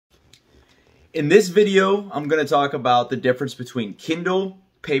In this video, I'm going to talk about the difference between Kindle,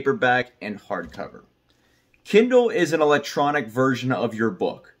 paperback, and hardcover. Kindle is an electronic version of your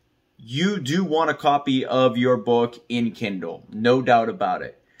book. You do want a copy of your book in Kindle, no doubt about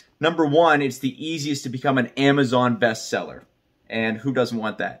it. Number one, it's the easiest to become an Amazon bestseller, and who doesn't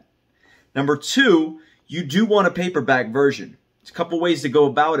want that? Number two, you do want a paperback version. There's a couple ways to go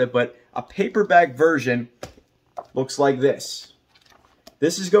about it, but a paperback version looks like this.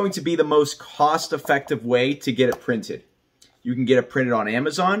 This is going to be the most cost-effective way to get it printed. You can get it printed on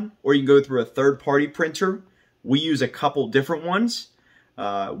Amazon, or you can go through a third-party printer. We use a couple different ones.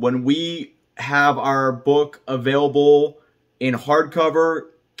 When we have our book available in hardcover,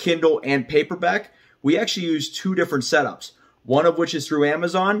 Kindle, and paperback, we actually use two different setups. One of which is through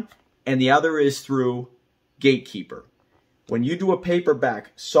Amazon, and the other is through Gatekeeper. When you do a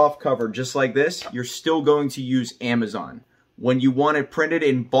paperback softcover just like this, you're still going to use Amazon. When you want it printed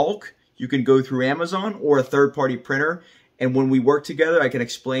in bulk, you can go through Amazon or a third-party printer. And when we work together, I can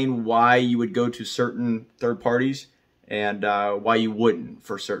explain why you would go to certain third parties and why you wouldn't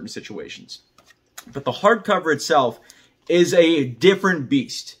for certain situations. But the hardcover itself is a different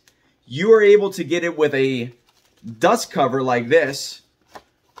beast. You are able to get it with a dust cover like this,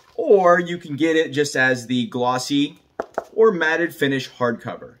 or you can get it just as the glossy or matted finish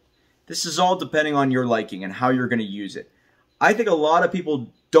hardcover. This is all depending on your liking and how you're going to use it. I think a lot of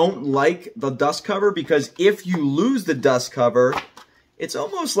people don't like the dust cover because if you lose the dust cover, it's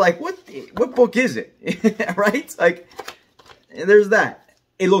almost like, what book is it? Right? Like, and there's that.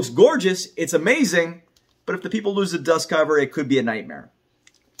 It looks gorgeous. It's amazing. But if the people lose the dust cover, it could be a nightmare.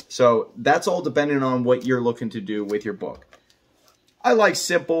 So that's all dependent on what you're looking to do with your book. I like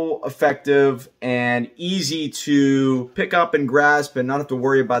simple, effective, and easy to pick up and grasp and not have to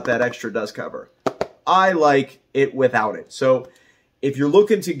worry about that extra dust cover. I like it without it. So if you're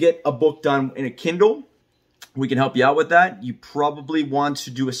looking to get a book done in a Kindle, we can help you out with that. You probably want to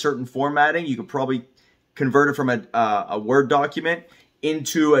do a certain formatting. You could probably convert it from a Word document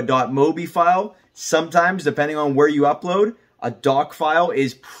into a .mobi file. Sometimes, depending on where you upload, a doc file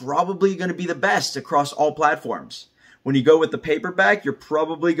is probably going to be the best across all platforms. When you go with the paperback, you're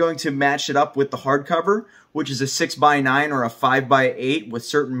probably going to match it up with the hardcover, which is a 6x9 or a 5x8 with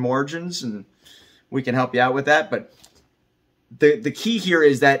certain margins, and we can help you out with that. But the key here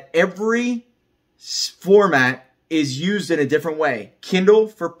is that every format is used in a different way. Kindle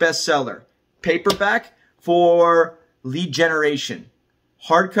for bestseller, paperback for lead generation,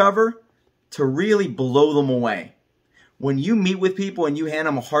 hardcover to really blow them away. When you meet with people and you hand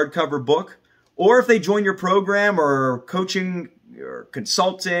them a hardcover book, or if they join your program or coaching or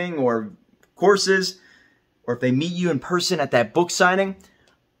consulting or courses, or if they meet you in person at that book signing,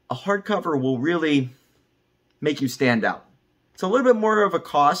 a hardcover will really make you stand out. It's a little bit more of a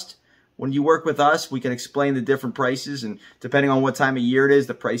cost. When you work with us, we can explain the different prices, and depending on what time of year it is,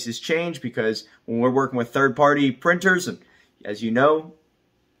 the prices change because when we're working with third-party printers, and as you know,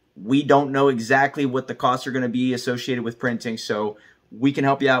 we don't know exactly what the costs are going to be associated with printing, so we can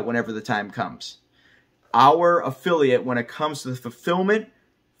help you out whenever the time comes. Our affiliate, when it comes to the fulfillment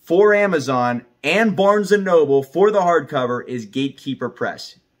for Amazon and Barnes & Noble for the hardcover, is Gatekeeper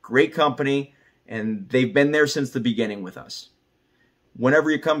Press. Great company, and they've been there since the beginning with us. Whenever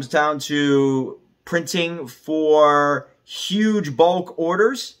it comes down to printing for huge bulk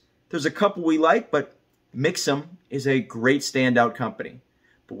orders, there's a couple we like, but Mix'em is a great standout company.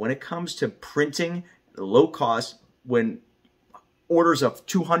 But when it comes to printing at low cost, when orders of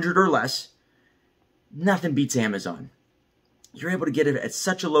 200 or less, nothing beats Amazon. You're able to get it at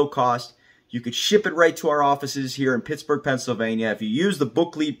such a low cost. You could ship it right to our offices here in Pittsburgh, Pennsylvania. If you use the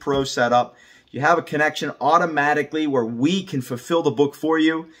Book Lead Pro setup, you have a connection automatically where we can fulfill the book for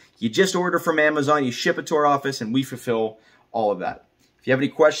you. You just order from Amazon, you ship it to our office, and we fulfill all of that. If you have any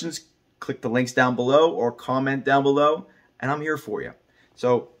questions, click the links down below or comment down below, and I'm here for you.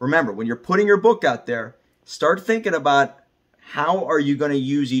 So remember, when you're putting your book out there, start thinking about how are you going to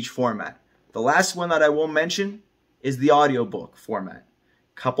use each format. The last one that I will mention is the audiobook format.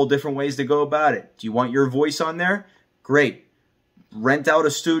 Couple different ways to go about it. Do you want your voice on there? Great. Rent out a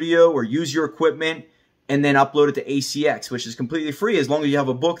studio or use your equipment and then upload it to ACX, which is completely free as long as you have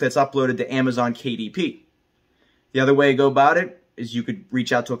a book that's uploaded to Amazon KDP. The other way to go about it is you could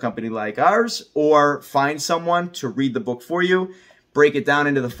reach out to a company like ours or find someone to read the book for you, break it down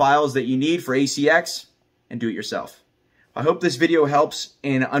into the files that you need for ACX, and do it yourself. I hope this video helps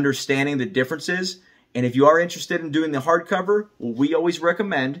in understanding the differences. And if you are interested in doing the hardcover, what we always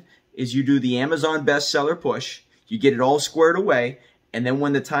recommend is you do the Amazon bestseller push. You get it all squared away. And then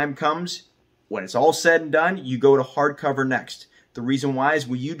when the time comes, when it's all said and done, you go to hardcover next. The reason why is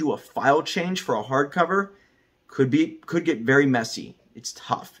when you do a file change for a hardcover, could get very messy. It's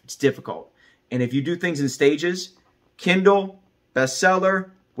tough. It's difficult. And if you do things in stages, Kindle,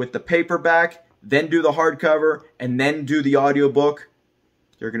 bestseller, with the paperback, then do the hardcover, and then do the audiobook,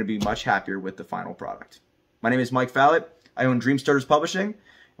 you're going to be much happier with the final product. My name is Mike Fallat. I own Dreamstarters Publishing,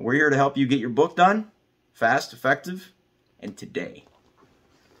 and we're here to help you get your book done fast, effective, and today.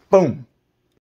 Boom.